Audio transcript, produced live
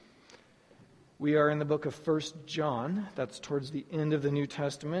We are in the book of 1 John. That's towards the end of the New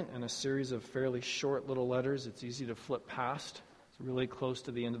Testament, and a series of fairly short little letters. It's easy to flip past. It's really close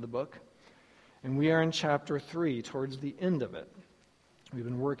to the end of the book. And we are in chapter 3, towards the end of it. We've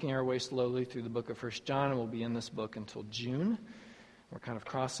been working our way slowly through the book of 1 John, and we'll be in this book until June. We're kind of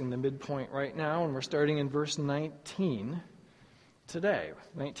crossing the midpoint right now, and we're starting in verse 19 today.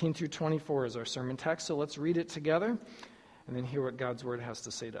 19 through 24 is our sermon text, so let's read it together and then hear what God's word has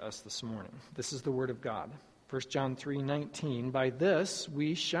to say to us this morning. This is the word of God. 1 John 3:19, "By this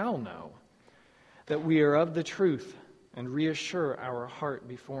we shall know that we are of the truth and reassure our heart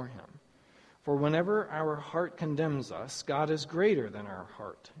before him. For whenever our heart condemns us, God is greater than our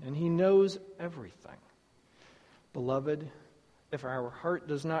heart, and he knows everything. Beloved, if our heart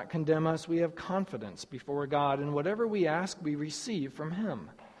does not condemn us, we have confidence before God, and whatever we ask we receive from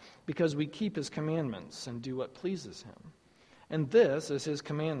him, because we keep his commandments and do what pleases him. And this is his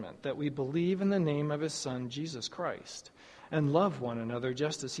commandment, that we believe in the name of his Son, Jesus Christ, and love one another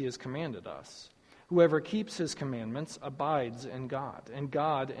just as he has commanded us. Whoever keeps his commandments abides in God, and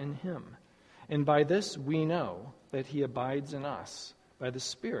God in him. And by this we know that he abides in us, by the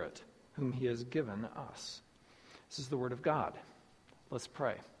Spirit whom he has given us." This is the word of God. Let's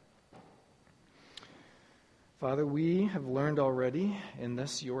pray. Father, we have learned already in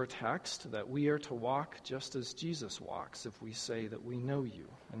this your text that we are to walk just as Jesus walks if we say that we know you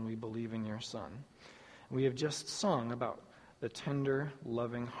and we believe in your Son. We have just sung about the tender,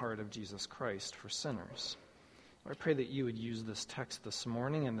 loving heart of Jesus Christ for sinners. I pray that you would use this text this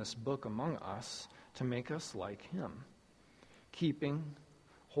morning and this book among us to make us like him, keeping,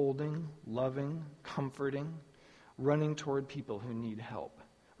 holding, loving, comforting, running toward people who need help,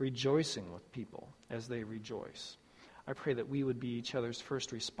 rejoicing with people as they rejoice. I pray that we would be each other's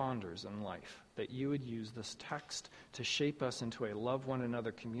first responders in life, that you would use this text to shape us into a love one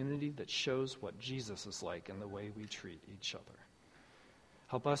another community that shows what Jesus is like in the way we treat each other.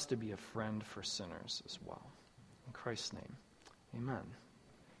 Help us to be a friend for sinners as well. In Christ's name, amen.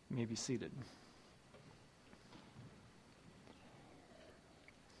 You may be seated.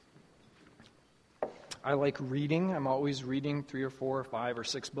 I like reading. I'm always reading 3 or 4 or 5 or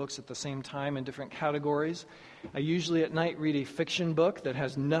 6 books at the same time in different categories. I usually at night read a fiction book that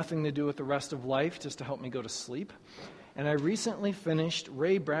has nothing to do with the rest of life, just to help me go to sleep. And I recently finished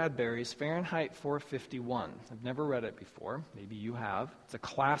Ray Bradbury's Fahrenheit 451. I've never read it before. Maybe you have. It's a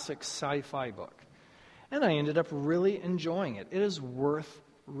classic sci-fi book. And I ended up really enjoying it. It is worth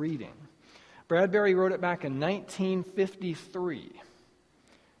reading. Bradbury wrote it back in 1953.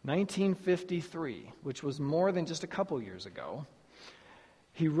 1953, which was more than just a couple years ago.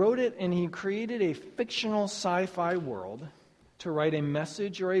 He wrote it and he created a fictional sci-fi world to write a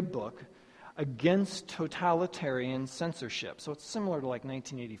message or a book against totalitarian censorship. So it's similar to like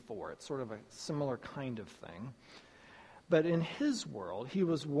 1984. It's sort of a similar kind of thing. But in his world, he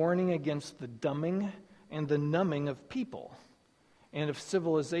was warning against the dumbing and the numbing of people and of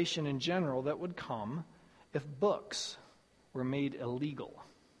civilization in general that would come if books were made illegal.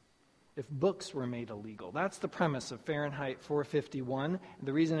 If books were made illegal. That's the premise of Fahrenheit 451.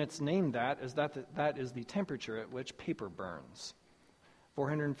 The reason it's named that is that is the temperature at which paper burns.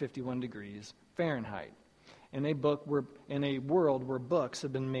 451 degrees Fahrenheit. In a world where books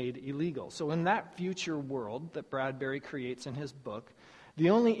have been made illegal. So in that future world that Bradbury creates in his book, the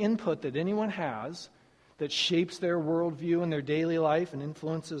only input that anyone has that shapes their worldview and their daily life and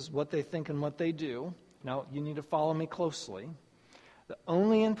influences what they think and what they do, now you need to follow me closely, the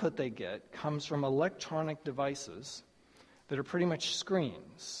only input they get comes from electronic devices that are pretty much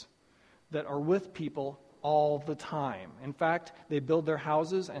screens that are with people all the time. In fact, they build their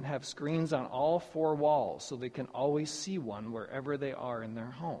houses and have screens on all 4 walls so they can always see one wherever they are in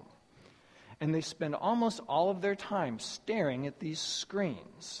their home. And they spend almost all of their time staring at these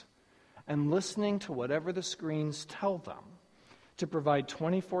screens and listening to whatever the screens tell them to provide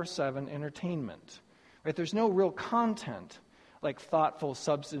 24/7 entertainment. Right? There's no real content like thoughtful,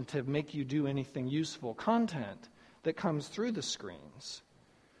 substantive, make you do anything useful content that comes through the screens.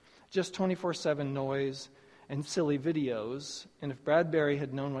 Just 24/7 noise and silly videos. And if Bradbury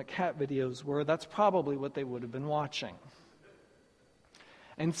had known what cat videos were, that's probably what they would have been watching.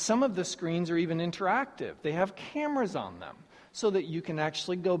 And some of the screens are even interactive. They have cameras on them so that you can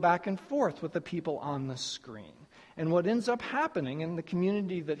actually go back and forth with the people on the screen. And what ends up happening in the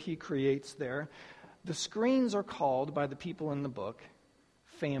community that he creates there, the screens are called by the people in the book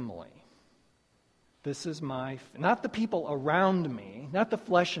family. This is not the people around me, not the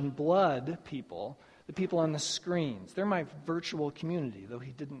flesh and blood people, the people on the screens. They're my virtual community, though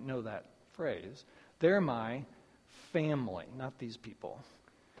he didn't know that phrase. They're my family, not these people.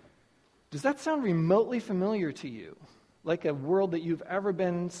 Does that sound remotely familiar to you? Like a world that you've ever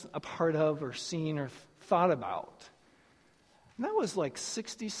been a part of or seen or thought about? And that was like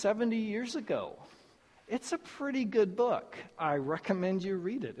 60, 70 years ago. It's a pretty good book. I recommend you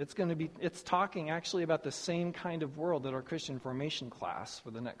read it. It's talking actually about the same kind of world that our Christian formation class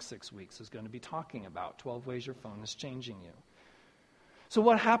for the next 6 weeks is going to be talking about. 12 Ways Your Phone is Changing You. So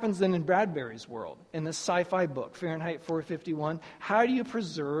what happens then in Bradbury's world, in this sci-fi book, Fahrenheit 451? How do you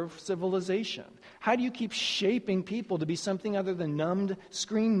preserve civilization? How do you keep shaping people to be something other than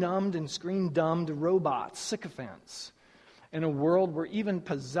screen-numbed and screen-dumbed robots, sycophants? In a world where even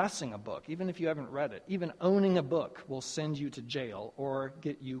possessing a book, even if you haven't read it, even owning a book will send you to jail or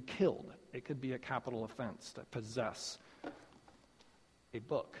get you killed. It could be a capital offense to possess a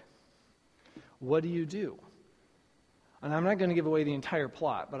book. What do? And I'm not going to give away the entire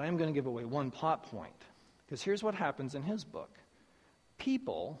plot, but I'm going to give away one plot point. Because here's what happens in his book.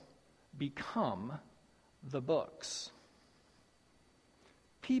 People become the books.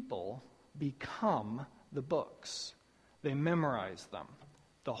 People become the books. They memorize them,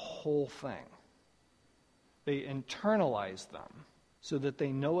 the whole thing. They internalize them so that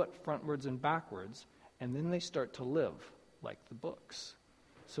they know it frontwards and backwards, and then they start to live like the books.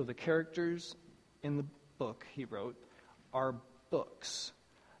 So the characters in the book he wrote are books.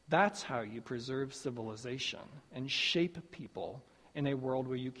 That's how you preserve civilization and shape people in a world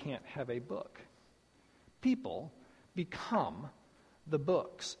where you can't have a book. People become the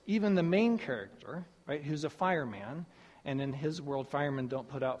books. Even the main character, right, who's a fireman, and in his world, firemen don't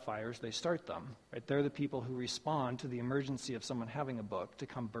put out fires, they start them. Right? They're the people who respond to the emergency of someone having a book to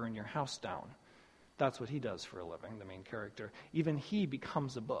come burn your house down. That's what he does for a living, the main character. Even he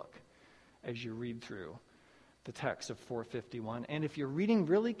becomes a book as you read through the text of 451. And if you're reading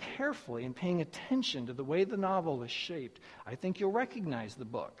really carefully and paying attention to the way the novel is shaped, I think you'll recognize the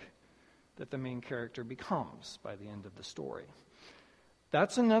book that the main character becomes by the end of the story.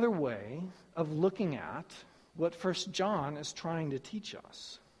 That's another way of looking at what 1 John is trying to teach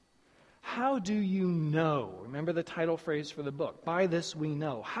us. How do you know? Remember the title phrase for the book. By this we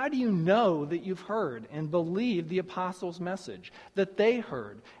know. How do you know that you've heard and believed the apostles' message, that they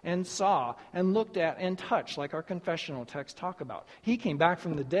heard and saw and looked at and touched, like our confessional texts talk about? He came back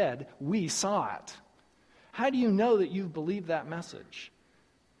from the dead. We saw it. How do you know that you've believed that message?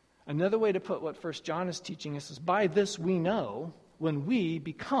 Another way to put what 1 John is teaching us is, by this we know when we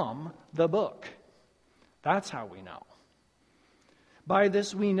become the book. That's how we know. By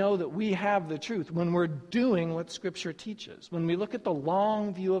this we know that we have the truth when we're doing what Scripture teaches. When we look at the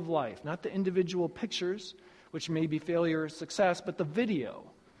long view of life, not the individual pictures, which may be failure or success, but the video,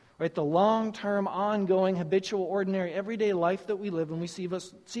 right? The long-term, ongoing, habitual, ordinary, everyday life that we live, and we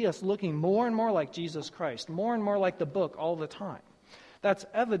see us looking more and more like Jesus Christ, more and more like the book all the time. That's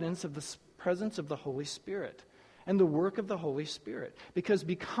evidence of the presence of the Holy Spirit and the work of the Holy Spirit, because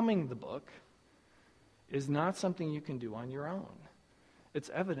becoming the book is not something you can do on your own. It's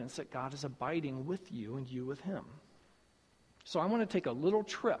evidence that God is abiding with you and you with him. So I want to take a little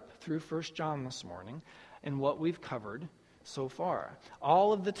trip through 1 John this morning and what we've covered so far.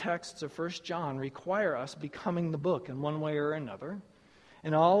 All of the texts of 1 John require us becoming the book in one way or another.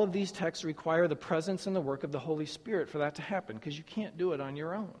 And all of these texts require the presence and the work of the Holy Spirit for that to happen, because you can't do it on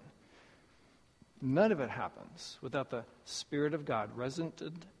your own. None of it happens without the Spirit of God resident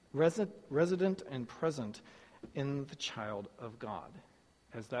and present in the child of God,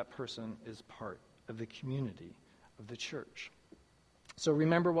 as that person is part of the community of the church. So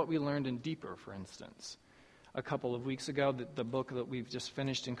remember what we learned in Deeper, for instance, a couple of weeks ago, the book that we've just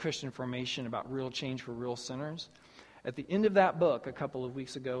finished in Christian Formation about real change for real sinners. At the end of that book, a couple of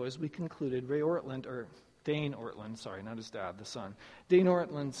weeks ago, as we concluded, Dane Ortland, sorry, not his dad, the son. Dane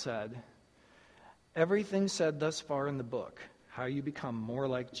Ortland said, everything said thus far in the book, how you become more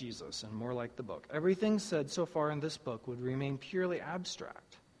like Jesus and more like the book, everything said so far in this book would remain purely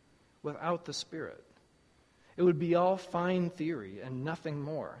abstract without the Spirit. It would be all fine theory and nothing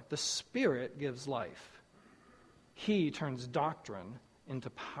more. The Spirit gives life. He turns doctrine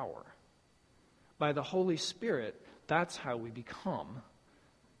into power. By the Holy Spirit, that's how we become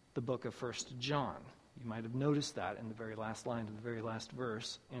the book of 1 John. You might have noticed that in the very last line of the very last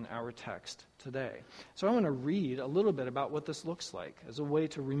verse in our text today. So I want to read a little bit about what this looks like as a way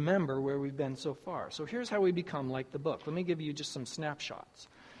to remember where we've been so far. So here's how we become like the book. Let me give you just some snapshots.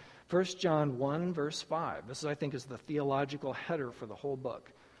 1 John 1, verse 5. This, I think, is the theological header for the whole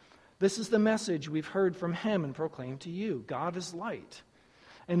book. This is the message we've heard from him and proclaimed to you. God is light,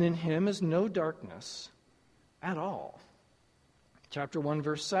 and in him is no darkness at all. Chapter 1,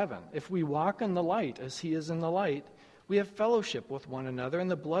 verse 7. If we walk in the light as he is in the light, We have fellowship with one another,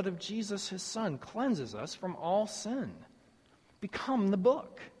 and the blood of Jesus, his Son, cleanses us from all sin. Become the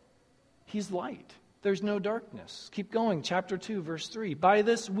book. He's light. There's no darkness. Keep going. Chapter 2, verse 3. By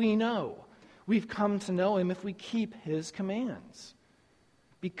this we know. We've come to know him if we keep his commands.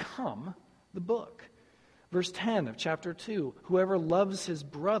 Become the book. Verse 10 of chapter 2. Whoever loves his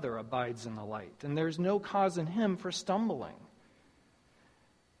brother abides in the light, and there's no cause in him for stumbling.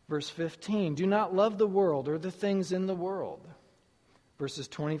 Verse 15. Do not love the world or the things in the world. Verses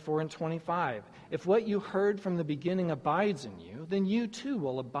 24 and 25. If what you heard from the beginning abides in you, then you too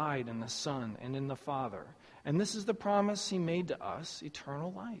will abide in the Son and in the Father. And this is the promise he made to us,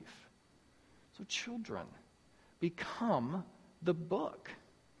 eternal life. So children, become the book.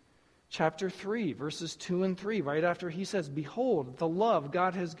 Chapter 3, verses 2 and 3, right after he says, behold, the love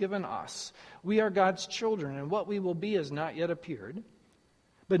God has given us. We are God's children, and what we will be has not yet appeared.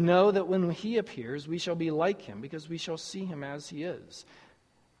 But know that when he appears, we shall be like him, because we shall see him as he is.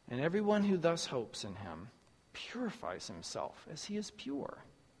 And everyone who thus hopes in him purifies himself as he is pure.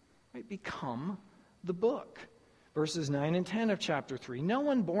 Right? Become the book. Verses 9 and 10 of chapter 3. No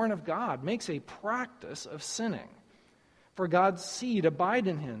one born of God makes a practice of sinning. For God's seed abides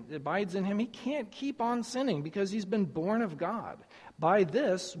in him. He can't keep on sinning because he's been born of God. By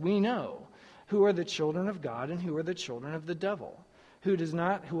this we know who are the children of God and who are the children of the devil.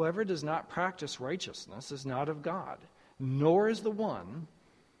 Whoever does not practice righteousness is not of God, nor is the one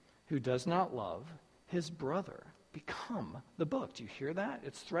who does not love his brother. Become the book. Do you hear that?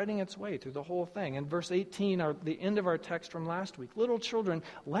 It's threading its way through the whole thing. In verse 18, the end of our text from last week, little children,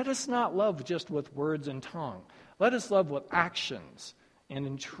 let us not love just with words and tongue. Let us love with actions and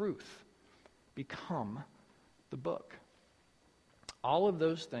in truth. Become the book. All of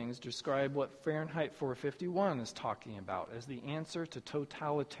those things describe what Fahrenheit 451 is talking about as the answer to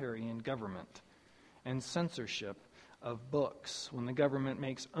totalitarian government and censorship of books, when the government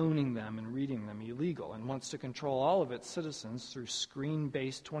makes owning them and reading them illegal and wants to control all of its citizens through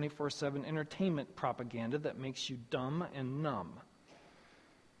screen-based 24/7 entertainment propaganda that makes you dumb and numb.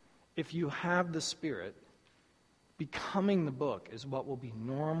 If you have the Spirit, becoming the book is what will be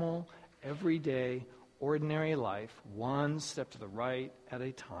normal, everyday, ordinary life, one step to the right at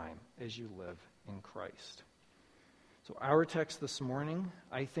a time as you live in Christ. So our text this morning,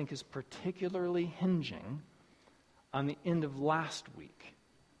 I think, is particularly hinging on the end of last week.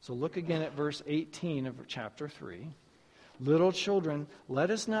 So look again at verse 18 of chapter 3. Little children,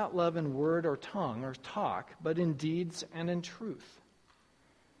 let us not love in word or tongue or talk, but in deeds and in truth.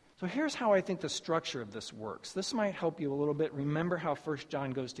 So here's how I think the structure of this works. This might help you a little bit remember how 1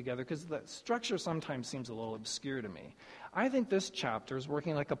 John goes together, because the structure sometimes seems a little obscure to me. I think this chapter is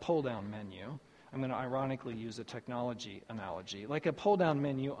working like a pull-down menu. I'm going to ironically use a technology analogy, like a pull-down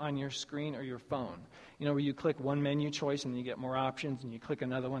menu on your screen or your phone. You know, where you click one menu choice and then you get more options, and you click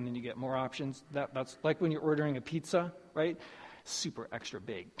another one and then you get more options. That's like when you're ordering a pizza, right? Super extra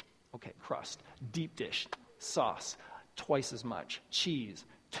big. Okay, crust, deep dish, sauce, twice as much, cheese,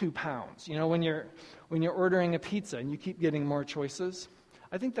 2 pounds. You know, when you're ordering a pizza and you keep getting more choices,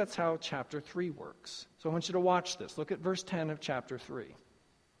 I think that's how chapter 3 works. So I want you to watch this. Look at verse 10 of chapter 3.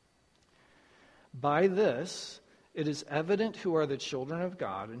 By this, it is evident who are the children of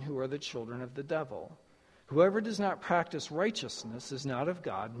God and who are the children of the devil. Whoever does not practice righteousness is not of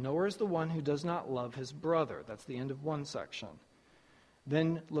God, nor is the one who does not love his brother. That's the end of one section.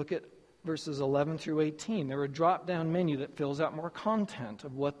 Then look at verses 11 through 18. They're a drop-down menu that fills out more content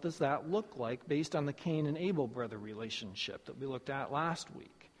of what does that look like based on the Cain and Abel brother relationship that we looked at last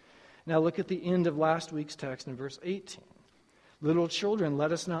week. Now look at the end of last week's text in verse 18. Little children,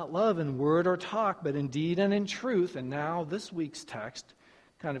 let us not love in word or talk, but in deed and in truth. And now this week's text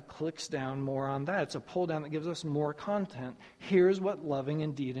kind of clicks down more on that. It's a pull down that gives us more content. Here's what loving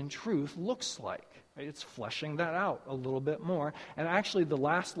in deed and truth looks like. Right? It's fleshing that out a little bit more. And actually the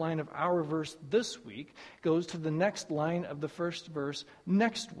last line of our verse this week goes to the next line of the first verse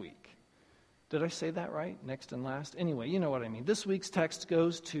next week. Did I say that right? Next and last? Anyway, you know what I mean. This week's text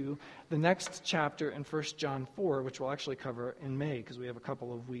goes to the next chapter in 1 John 4, which we'll actually cover in May because we have a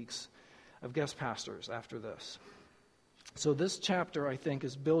couple of weeks of guest pastors after this. So this chapter, I think,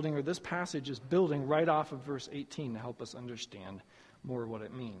 is building, or this passage is building right off of verse 18 to help us understand more what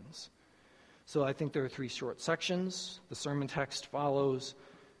it means. So I think there are 3 short sections. The sermon text follows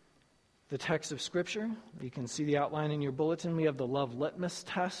the text of Scripture. You can see the outline in your bulletin. We have the love litmus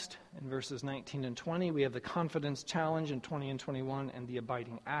test in verses 19 and 20. We have the confidence challenge in 20 and 21, and the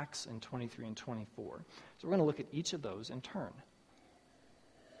abiding acts in 23 and 24. So we're going to look at each of those in turn.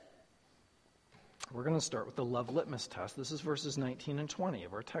 We're going to start with the love litmus test. This is verses 19 and 20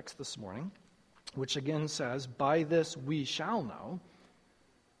 of our text this morning. which again says, by this we shall know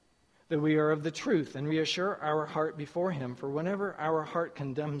that we are of the truth, and reassure our heart before him. For whenever our heart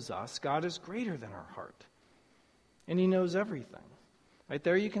condemns us, God is greater than our heart, and he knows everything. Right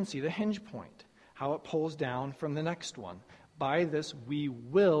there you can see the hinge point, how it pulls down from the next one. By this we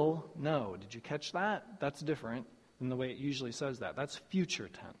will know. Did you catch that? That's different than the way it usually says that. That's future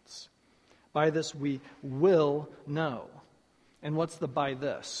tense. By this we will know. And what's the by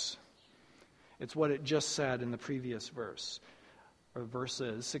this? It's what it just said in the previous verse, or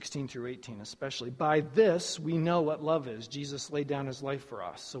verses 16 through 18 especially. By this we know what love is. Jesus laid down his life for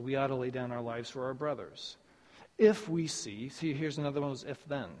us, so we ought to lay down our lives for our brothers. If we see, here's another one of those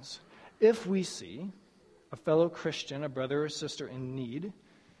if-thens. If we see a fellow Christian, a brother or sister in need,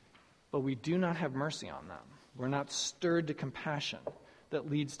 but we do not have mercy on them, we're not stirred to compassion that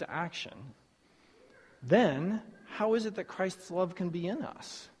leads to action, then how is it that Christ's love can be in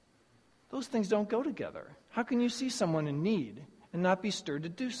us? Those things don't go together. How can you see someone in need and not be stirred to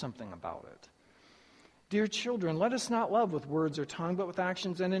do something about it? Dear children, let us not love with words or tongue, but with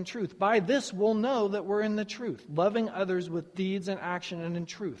actions and in truth. By this we'll know that we're in the truth, loving others with deeds and action and in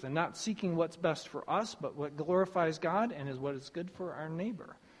truth, and not seeking what's best for us, but what glorifies God and is what is good for our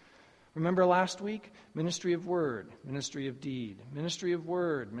neighbor. Remember last week? Ministry of word, ministry of deed, ministry of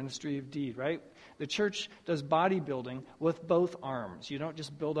word, ministry of deed, right? The church does bodybuilding with both arms. You don't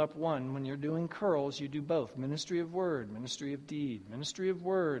just build up one. When you're doing curls, you do both. Ministry of word, ministry of deed, ministry of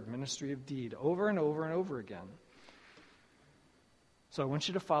word, ministry of deed, over and over and over again. So I want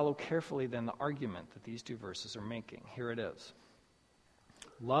you to follow carefully then the argument that these two verses are making. Here it is.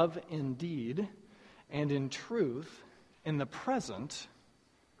 Love in deed and in truth in the present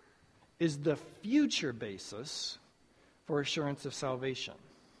is the future basis for assurance of salvation.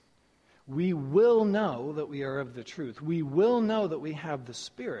 We will know that we are of the truth. We will know that we have the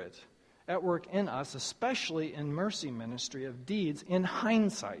Spirit at work in us, especially in mercy ministry of deeds, in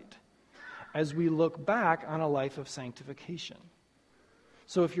hindsight, as we look back on a life of sanctification.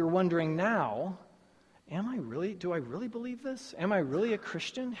 So if you're wondering now, do I really believe this? Am I really a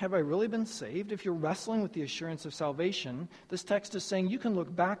Christian? Have I really been saved? If you're wrestling with the assurance of salvation, this text is saying you can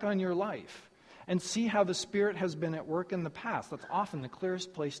look back on your life and see how the Spirit has been at work in the past. That's often the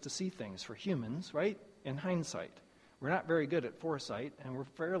clearest place to see things for humans, right? In hindsight. We're not very good at foresight, and we're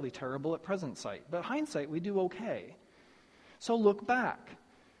fairly terrible at present sight. But hindsight, we do okay. So look back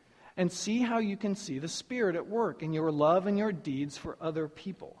and see how you can see the Spirit at work in your love and your deeds for other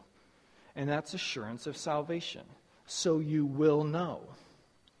people. And that's assurance of salvation. So you will know.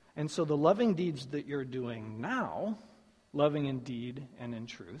 And so the loving deeds that you're doing now, loving in deed and in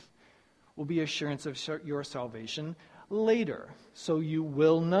truth, will be assurance of your salvation later. So you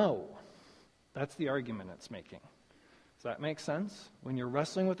will know. That's the argument it's making. Does that make sense? When you're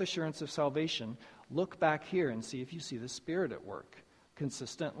wrestling with assurance of salvation, look back here and see if you see the Spirit at work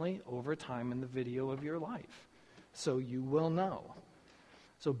consistently over time in the video of your life. So you will know.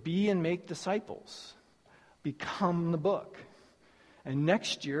 So be and make disciples. Become the book. And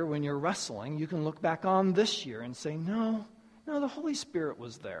next year, when you're wrestling, you can look back on this year and say, no, the Holy Spirit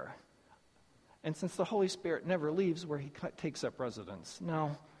was there. And since the Holy Spirit never leaves where he takes up residence,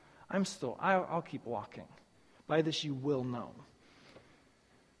 no, I'll keep walking. By this you will know.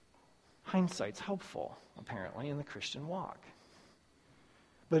 Hindsight's helpful, apparently, in the Christian walk.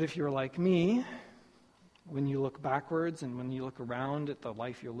 But if you're like me, when you look backwards and when you look around at the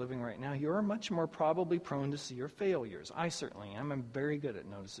life you're living right now, you're much more probably prone to see your failures. I certainly am. I'm very good at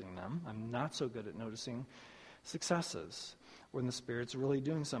noticing them. I'm not so good at noticing successes when the Spirit's really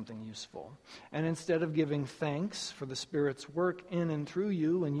doing something useful. And instead of giving thanks for the Spirit's work in and through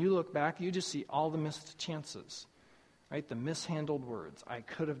you, when you look back, you just see all the missed chances, right? The mishandled words. I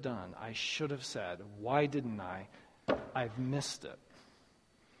could have done. I should have said. Why didn't I? I've missed it.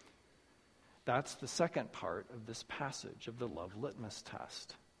 That's the second part of this passage of the love litmus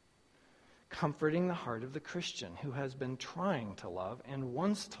test. Comforting the heart of the Christian who has been trying to love and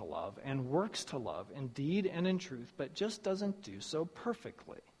wants to love and works to love in deed and in truth, but just doesn't do so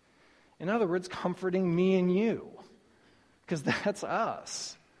perfectly. In other words, comforting me and you, because that's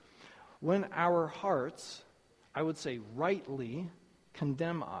us. When our hearts, I would say rightly,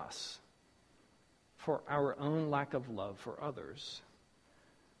 condemn us for our own lack of love for others,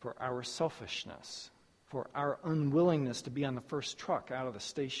 for our selfishness, for our unwillingness to be on the first truck out of the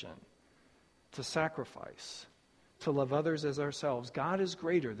station, to sacrifice, to love others as ourselves, God is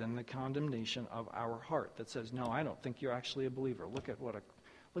greater than the condemnation of our heart that says, no, I don't think you're actually a believer. Look at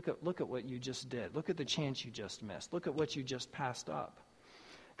what you just did. Look at the chance you just missed. Look at what you just passed up.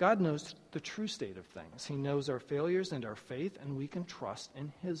 God knows the true state of things. He knows our failures and our faith, and we can trust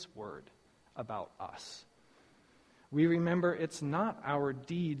in His word. about us. We remember it's not our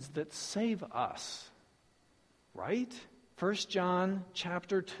deeds that save us, right? 1 John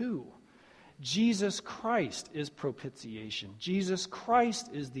chapter 2. Jesus Christ is propitiation. Jesus Christ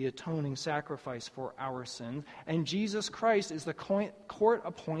is the atoning sacrifice for our sins. And Jesus Christ is the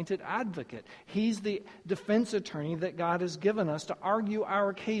court-appointed advocate. He's the defense attorney that God has given us to argue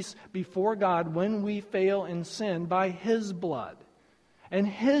our case before God when we fail in sin by His blood. And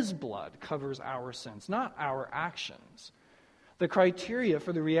His blood covers our sins, not our actions. The criteria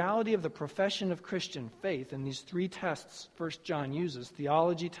for the reality of the profession of Christian faith in these three tests 1 John uses,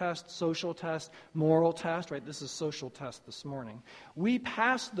 theology test, social test, moral test, right? This is social test this morning. We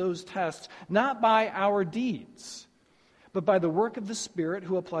pass those tests not by our deeds, but by the work of the Spirit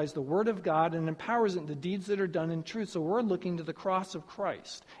who applies the Word of God and empowers it into deeds that are done in truth. So we're looking to the cross of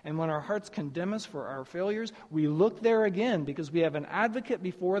Christ. And when our hearts condemn us for our failures, we look there again because we have an advocate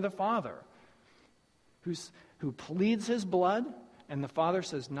before the Father who pleads His blood, and the Father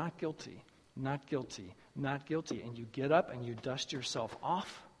says, not guilty, not guilty, not guilty. And you get up and you dust yourself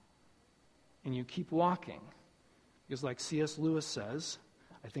off, and you keep walking. Because like C.S. Lewis says,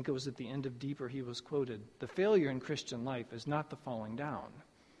 I think it was at the end of Deeper he was quoted, the failure in Christian life is not the falling down,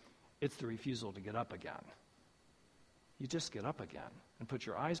 it's the refusal to get up again. You just get up again and put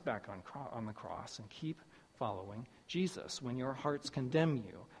your eyes back on the cross and keep following Jesus. When your hearts condemn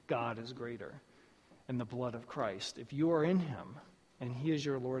you, God is greater. And the blood of Christ, if you are in Him and He is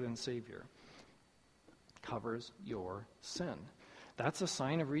your Lord and Savior, covers your sin. That's a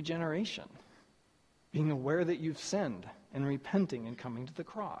sign of regeneration. Being aware that you've sinned and repenting and coming to the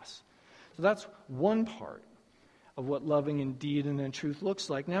cross. So that's one part of what loving in deed and in truth looks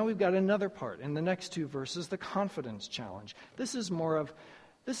like. Now we've got another part in the next two verses, the confidence challenge. This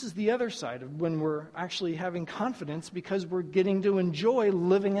is the other side of when we're actually having confidence because we're getting to enjoy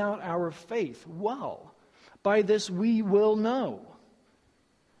living out our faith well. By this we will know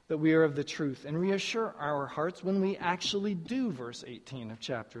that we are of the truth and reassure our hearts when we actually do, verse 18 of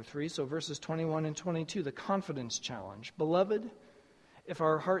chapter 3. So verses 21 and 22, the confidence challenge. Beloved, if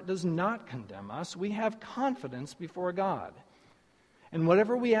our heart does not condemn us, we have confidence before God. And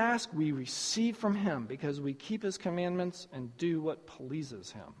whatever we ask, we receive from Him because we keep His commandments and do what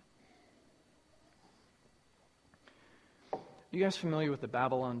pleases Him. You guys familiar with the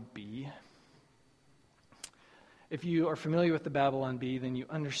Babylon Bee? If you are familiar with the Babylon Bee, then you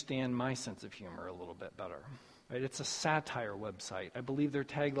understand my sense of humor a little bit better. Right? It's a satire website. I believe their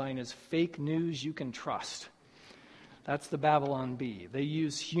tagline is fake news you can trust. That's the Babylon Bee. They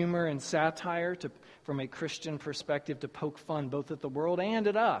use humor and satire from a Christian perspective to poke fun both at the world and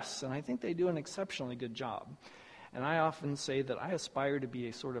at us. And I think they do an exceptionally good job. And I often say that I aspire to be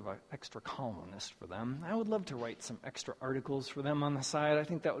a sort of an extra columnist for them. I would love to write some extra articles for them on the side. I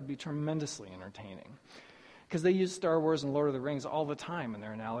think that would be tremendously entertaining. Because they use Star Wars and Lord of the Rings all the time in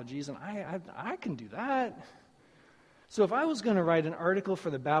their analogies, and I can do that. So if I was going to write an article for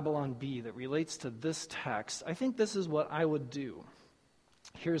the Babylon Bee that relates to this text, I think this is what I would do.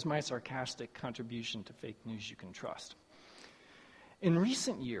 Here's my sarcastic contribution to fake news you can trust. In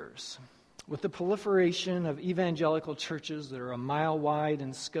recent years, with the proliferation of evangelical churches that are a mile wide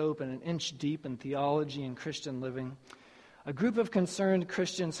in scope and an inch deep in theology and Christian living, a group of concerned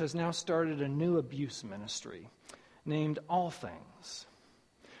Christians has now started a new abuse ministry named All Things.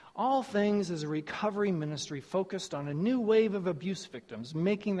 All Things is a recovery ministry focused on a new wave of abuse victims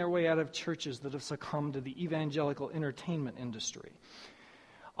making their way out of churches that have succumbed to the evangelical entertainment industry.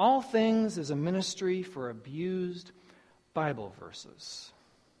 All Things is a ministry for abused Bible verses.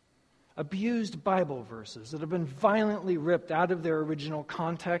 Abused Bible verses that have been violently ripped out of their original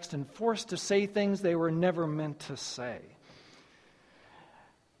context and forced to say things they were never meant to say.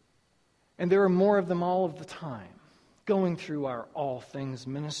 And there are more of them all of the time, going through our All Things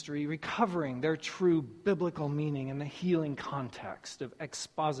ministry, recovering their true biblical meaning in the healing context of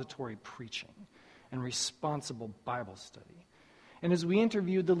expository preaching and responsible Bible study. And as we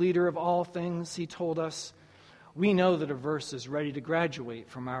interviewed the leader of All Things, he told us, we know that a verse is ready to graduate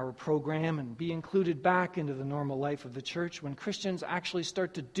from our program and be included back into the normal life of the church when Christians actually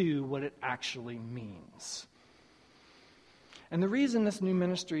start to do what it actually means. And the reason this new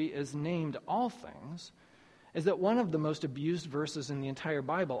ministry is named All Things is that one of the most abused verses in the entire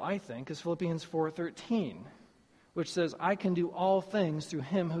Bible, I think, is Philippians 4:13, which says, I can do all things through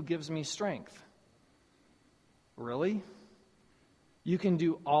Him who gives me strength. Really? You can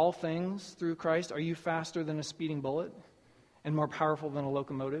do all things through Christ? Are you faster than a speeding bullet and more powerful than a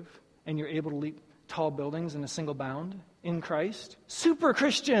locomotive? And you're able to leap tall buildings in a single bound in Christ? Super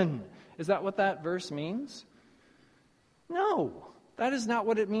Christian! Is that what that verse means? No. That is not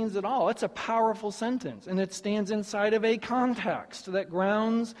what it means at all. It's a powerful sentence, and it stands inside of a context that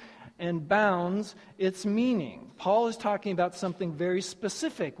grounds and bounds its meaning. Paul is talking about something very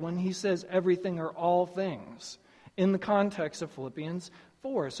specific when he says everything or all things in the context of Philippians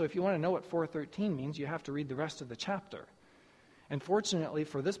 4. So if you want to know what 4:13 means, you have to read the rest of the chapter. And fortunately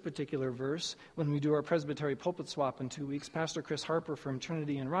for this particular verse, when we do our presbytery pulpit swap in 2 weeks, Pastor Chris Harper from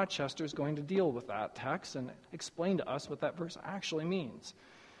Trinity in Rochester is going to deal with that text and explain to us what that verse actually means.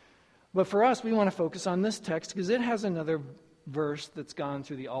 But for us, we want to focus on this text because it has another verse that's gone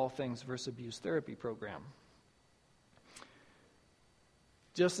through the All Things Verse Abuse Therapy program.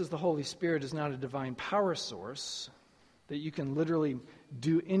 Just as the Holy Spirit is not a divine power source that you can literally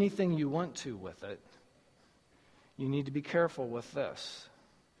do anything you want to with it, you need to be careful with this.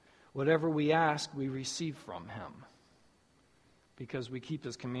 Whatever we ask, we receive from him because we keep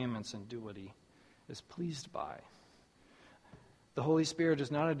his commandments and do what he is pleased by. The Holy Spirit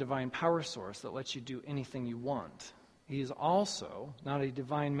is not a divine power source that lets you do anything you want. He is also not a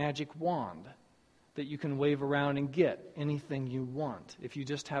divine magic wand that you can wave around and get anything you want if you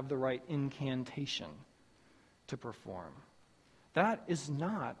just have the right incantation to perform. That is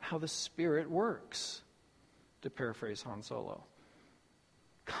not how the Spirit works, to paraphrase Han Solo.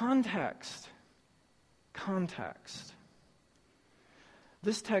 Context.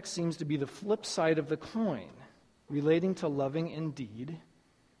 This text seems to be the flip side of the coin, relating to loving in deed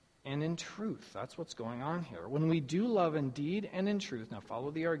and in truth. That's what's going on here. When we do love in deed and in truth, now follow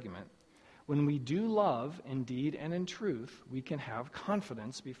the argument. When we do love in deed and in truth, we can have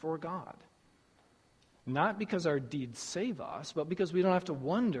confidence before God. Not because our deeds save us, but because we don't have to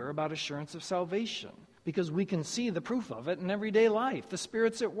wonder about assurance of salvation. Because we can see the proof of it in everyday life. The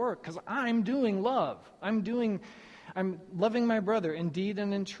Spirit's at work because I'm doing love. I'm loving my brother in deed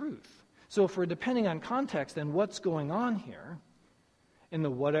and in truth. So if we're depending on context, then what's going on here in the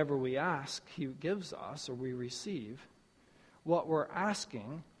whatever we ask he gives us or we receive, what we're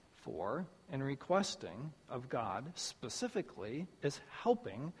asking for and requesting of God specifically is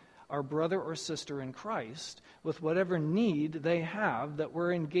helping our brother or sister in Christ with whatever need they have that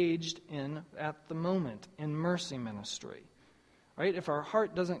we're engaged in at the moment in mercy ministry. Right? If our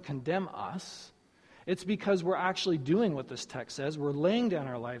heart doesn't condemn us, it's because we're actually doing what this text says. We're laying down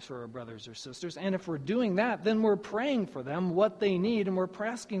our lives for our brothers or sisters. And if we're doing that, then we're praying for them what they need. And we're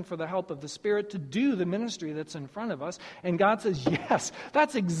asking for the help of the Spirit to do the ministry that's in front of us. And God says, yes,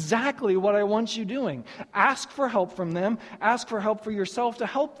 that's exactly what I want you doing. Ask for help from them. Ask for help for yourself to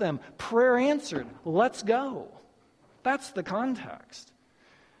help them. Prayer answered. Let's go. That's the context.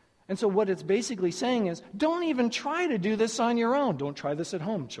 And so what it's basically saying is, don't even try to do this on your own. Don't try this at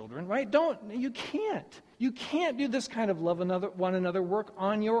home, children, right? You can't. You can't do this kind of love one another work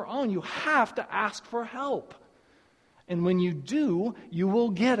on your own. You have to ask for help. And when you do, you will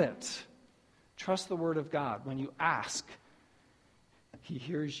get it. Trust the word of God. When you ask, he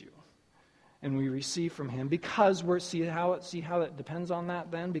hears you. And we receive from him because see how it depends on that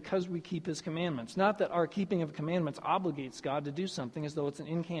then? Because we keep his commandments. Not that our keeping of commandments obligates God to do something as though it's an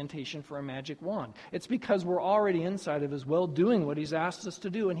incantation for a magic wand. It's because we're already inside of his will doing what he's asked us to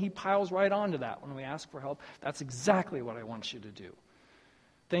do, and he piles right onto that when we ask for help. That's exactly what I want you to do.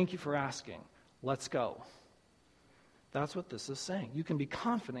 Thank you for asking. Let's go. That's what this is saying. You can be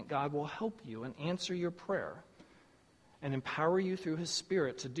confident God will help you and answer your prayer and empower you through his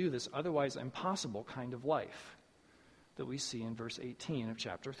Spirit to do this otherwise impossible kind of life that we see in verse 18 of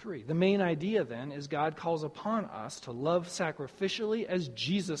chapter 3. The main idea then is God calls upon us to love sacrificially as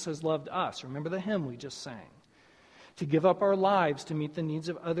Jesus has loved us. Remember the hymn we just sang. To give up our lives to meet the needs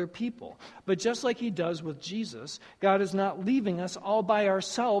of other people. But just like he does with Jesus, God is not leaving us all by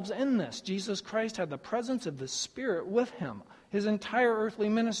ourselves in this. Jesus Christ had the presence of the Spirit with him, his entire earthly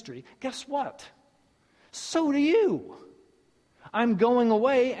ministry. Guess what? So do you. I'm going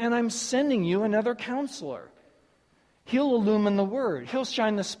away and I'm sending you another counselor. He'll illumine the word. He'll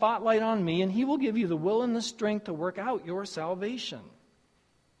shine the spotlight on me, and he will give you the will and the strength to work out your salvation.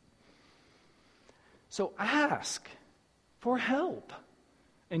 So ask for help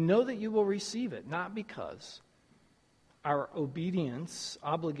and know that you will receive it, not because our obedience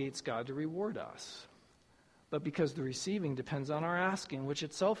obligates God to reward us, but because the receiving depends on our asking, which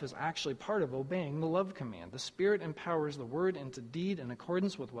itself is actually part of obeying the love command. The Spirit empowers the word into deed in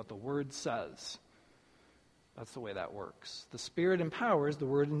accordance with what the word says. That's the way that works. The Spirit empowers the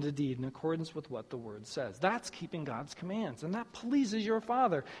word into deed in accordance with what the word says. That's keeping God's commands, and that pleases your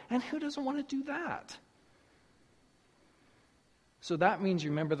Father. And who doesn't want to do that? So that means, you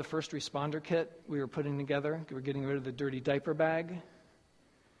remember the first responder kit we were putting together? We were getting rid of the dirty diaper bag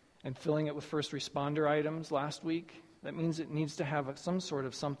and filling it with first responder items last week. That means it needs to have some sort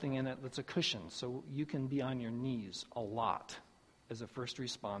of something in it that's a cushion, so you can be on your knees a lot as a first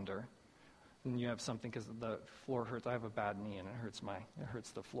responder. And you have something because the floor hurts. I have a bad knee and it hurts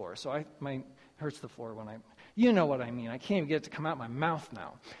the floor. So it hurts the floor when you know what I mean. I can't even get it to come out my mouth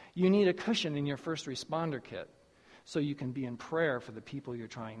now. You need a cushion in your first responder kit so you can be in prayer for the people you're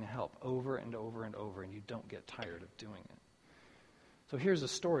trying to help over and over and over, and you don't get tired of doing it. So here's a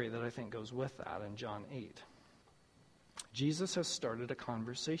story that I think goes with that in John 8. Jesus has started a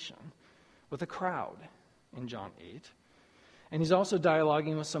conversation with a crowd in John 8. And he's also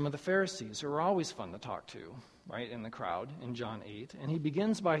dialoguing with some of the Pharisees, who are always fun to talk to, right, in the crowd in John 8. And he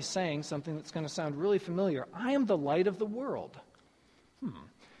begins by saying something that's going to sound really familiar. I am the light of the world.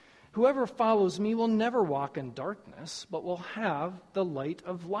 Whoever follows me will never walk in darkness, but will have the light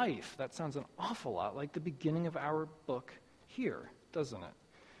of life. That sounds an awful lot like the beginning of our book here, doesn't it?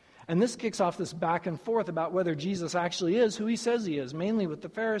 And this kicks off this back and forth about whether Jesus actually is who he says he is, mainly with the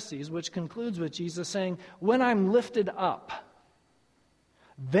Pharisees, which concludes with Jesus saying, when I'm lifted up,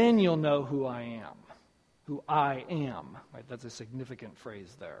 then you'll know who I am. Who I am. Right? That's a significant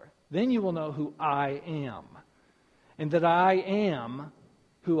phrase there. Then you will know who I am. And that I am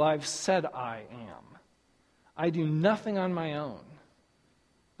who I've said I am. I do nothing on my own.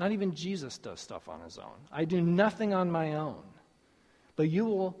 Not even Jesus does stuff on his own. I do nothing on my own.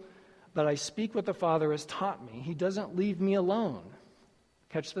 But I speak what the Father has taught me. He doesn't leave me alone.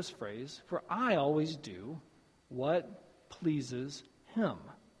 Catch this phrase. For I always do what pleases him.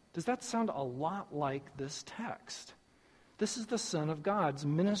 Does that sound a lot like this text? This is the Son of God's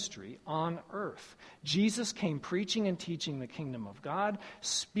ministry on earth. Jesus came preaching and teaching the kingdom of God,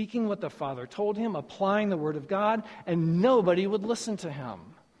 speaking what the Father told him, applying the word of God, and nobody would listen to him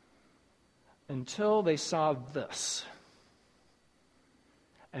until they saw this.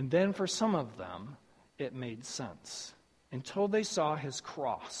 And then for some of them, it made sense. Until they saw his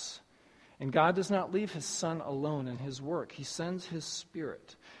cross. And God does not leave his Son alone in his work. He sends his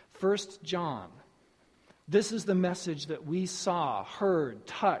Spirit. 1 John. This is the message that we saw, heard,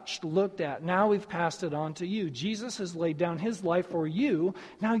 touched, looked at. Now we've passed it on to you. Jesus has laid down his life for you.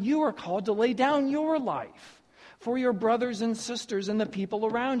 Now you are called to lay down your life for your brothers and sisters and the people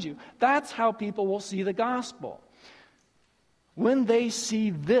around you. That's how people will see the gospel. When they see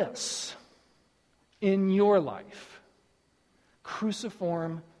this in your life,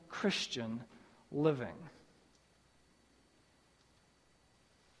 cruciform Christian living,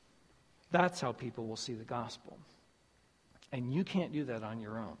 that's how people will see the gospel. And you can't do that on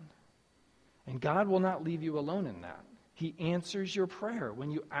your own. And God will not leave you alone in that. He answers your prayer when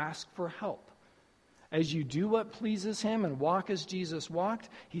you ask for help. As you do what pleases him and walk as Jesus walked,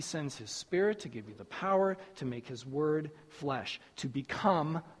 he sends his Spirit to give you the power to make his word flesh, to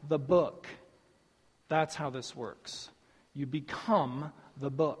become the book. That's how this works. You become the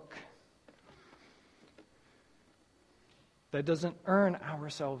book. That doesn't earn our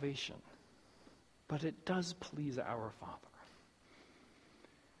salvation, but it does please our Father.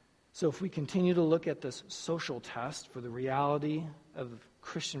 So if we continue to look at this social test for the reality of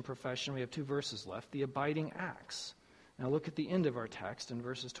Christian profession, we have 2 verses left, the abiding acts. Now look at the end of our text in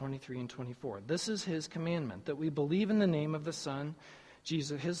verses 23 and 24. This is his commandment, that we believe in the name of the Son,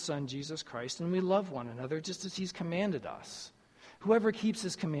 Jesus, his Son, Jesus Christ, and we love one another just as he's commanded us. Whoever keeps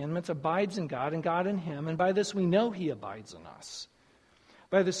his commandments abides in God and God in him, and by this we know he abides in us,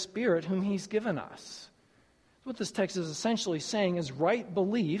 by the Spirit whom he's given us. What this text is essentially saying is right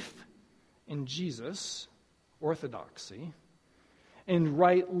belief in Jesus, orthodoxy, and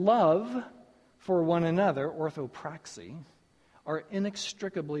right love for one another, orthopraxy, are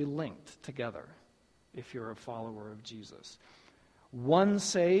inextricably linked together if you're a follower of Jesus. One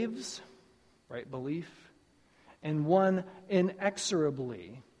saves, right belief, and one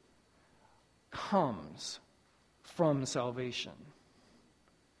inexorably comes from salvation,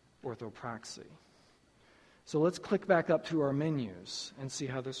 orthopraxy. So let's click back up to our menus and see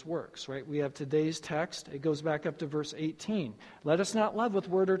how this works, right? We have today's text. It goes back up to verse 18. Let us not love with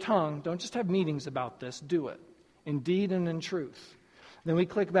word or tongue. Don't just have meetings about this. Do it in deed and in truth. Then we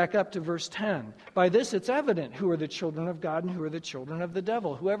click back up to verse 10. By this it's evident who are the children of God and who are the children of the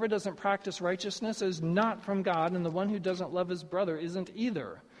devil. Whoever doesn't practice righteousness is not from God, and the one who doesn't love his brother isn't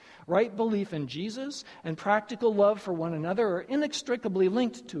either. Right belief in Jesus and practical love for one another are inextricably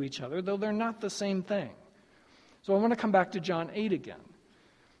linked to each other, though they're not the same thing. So I want to come back to John 8 again.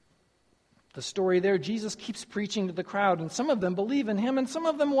 The story there, Jesus keeps preaching to the crowd, and some of them believe in him, and some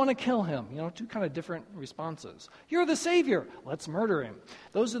of them want to kill him. You know, 2 kind of different responses. You're the Savior. Let's murder him.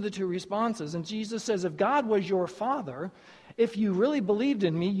 Those are the 2 responses. And Jesus says, if God was your Father, if you really believed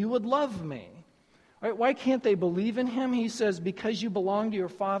in me, you would love me. Right? Why can't they believe in him? He says, because you belong to your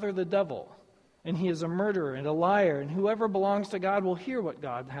father, the devil, and he is a murderer and a liar, and whoever belongs to God will hear what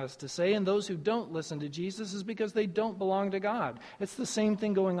God has to say, and those who don't listen to Jesus is because they don't belong to God. It's the same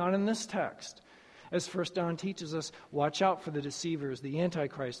thing going on in this text. As 1 John teaches us, watch out for the deceivers, the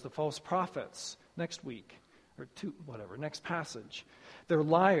Antichrist, the false prophets, next week, or next passage. They're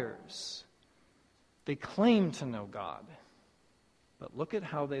liars. They claim to know God, but look at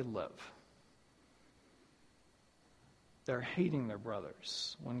how they live. They're hating their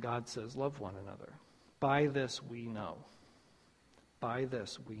brothers when God says, love one another. By this we know. By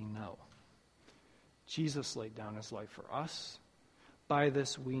this we know. Jesus laid down his life for us. By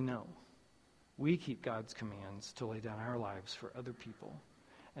this we know. We keep God's commands to lay down our lives for other people.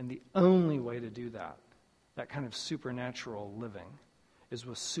 And the only way to do that kind of supernatural living, is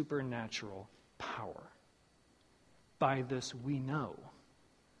with supernatural power. By this we know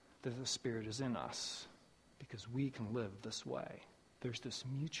that the Spirit is in us, because we can live this way. There's this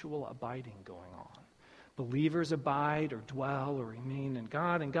mutual abiding going on. Believers abide or dwell or remain in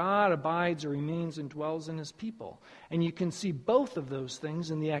God, and God abides or remains and dwells in his people. And you can see both of those things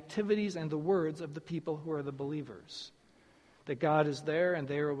in the activities and the words of the people who are the believers. That God is there and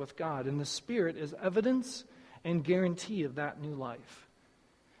they are with God. And the Spirit is evidence and guarantee of that new life.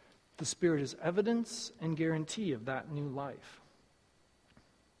 The Spirit is evidence and guarantee of that new life.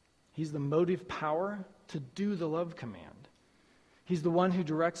 He's the motive power to do the love command. He's the one who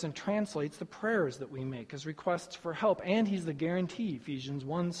directs and translates the prayers that we make as requests for help. And he's the guarantee, Ephesians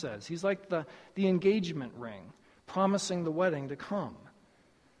 1 says. He's like the engagement ring, promising the wedding to come.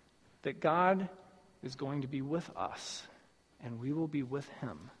 That God is going to be with us, and we will be with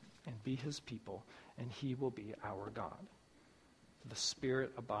him and be his people, and he will be our God. The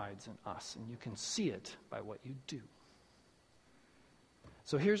Spirit abides in us, and you can see it by what you do.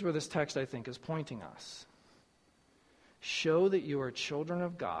 So here's where this text, I think, is pointing us. Show that you are children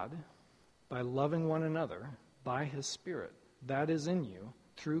of God by loving one another by his Spirit. That is in you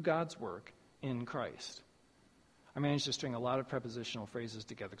through God's work in Christ. I managed to string a lot of prepositional phrases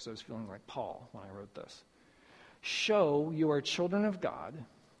together because I was feeling like Paul when I wrote this. Show you are children of God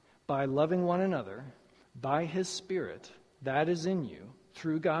by loving one another by his Spirit. That is in you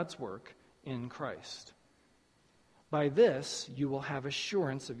through God's work in Christ. By this, you will have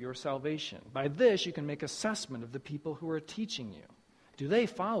assurance of your salvation. By this, you can make assessment of the people who are teaching you. Do they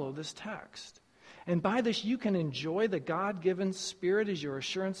follow this text? And by this, you can enjoy the God-given Spirit as your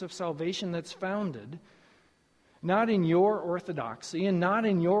assurance of salvation that's founded not in your orthodoxy and not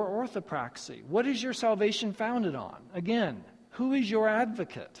in your orthopraxy. What is your salvation founded on? Again, who is your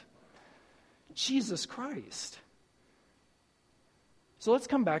advocate? Jesus Christ. So let's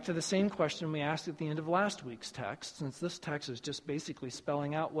come back to the same question we asked at the end of last week's text, since this text is just basically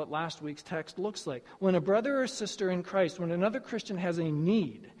spelling out what last week's text looks like. When a brother or sister in Christ, when another Christian has a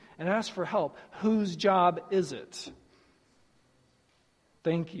need and asks for help, whose job is it?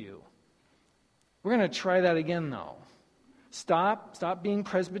 Thank you. We're going to try that again, though. Stop being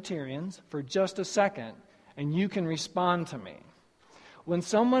Presbyterians for just a second, and you can respond to me. When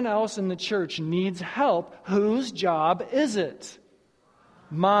someone else in the church needs help, whose job is it?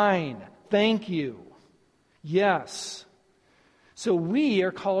 Mine. Thank you. Yes. So we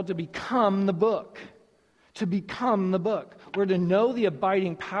are called to become the book. To become the book. We're to know the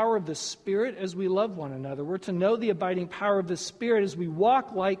abiding power of the Spirit as we love one another. We're to know the abiding power of the Spirit as we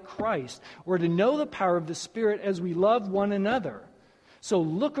walk like Christ. We're to know the power of the Spirit as we love one another. So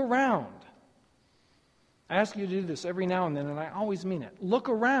look around. I ask you to do this every now and then, and I always mean it. Look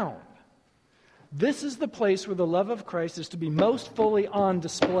around. This is the place where the love of Christ is to be most fully on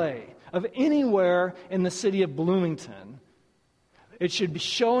display of anywhere in the city of Bloomington. It should be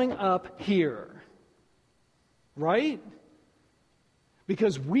showing up here. Right?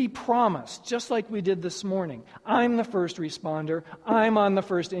 Because we promised, just like we did this morning, I'm the first responder, I'm on the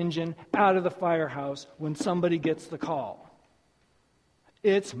first engine out of the firehouse when somebody gets the call.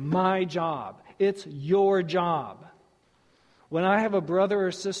 It's my job. It's your job. When I have a brother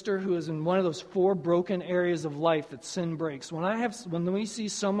or sister who is in one of those 4 broken areas of life that sin breaks, when we see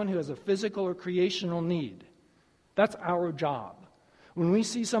someone who has a physical or creational need, that's our job. When we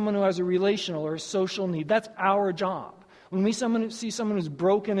see someone who has a relational or a social need, that's our job. When we see someone who's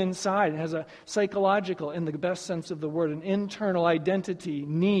broken inside and has a psychological, in the best sense of the word, an internal identity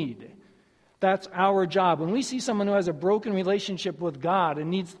need, that's our job. When we see someone who has a broken relationship with God and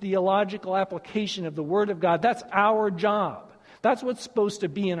needs theological application of the Word of God, that's our job. That's what's supposed to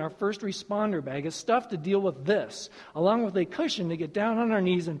be in our first responder bag, is stuff to deal with this, along with a cushion to get down on our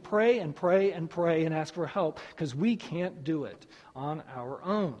knees and pray and pray and pray and ask for help, because we can't do it on our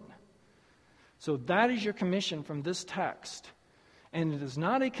own. So that is your commission from this text. And it is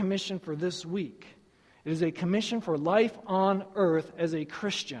not a commission for this week. It is a commission for life on earth as a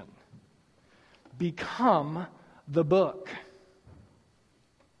Christian. Become the book.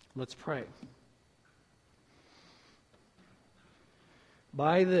 Let's pray.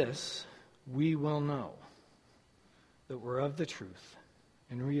 By this, we will know that we're of the truth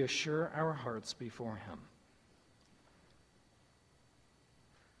and reassure our hearts before Him,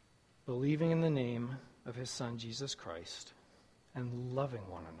 believing in the name of His Son, Jesus Christ, and loving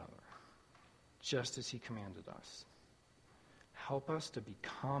one another, just as He commanded us. Help us to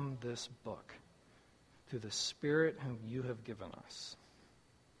become this book through the Spirit whom You have given us.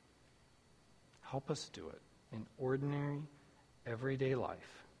 Help us do it in ordinary, everyday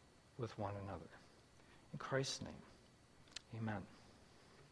life with one another. In Christ's name, amen.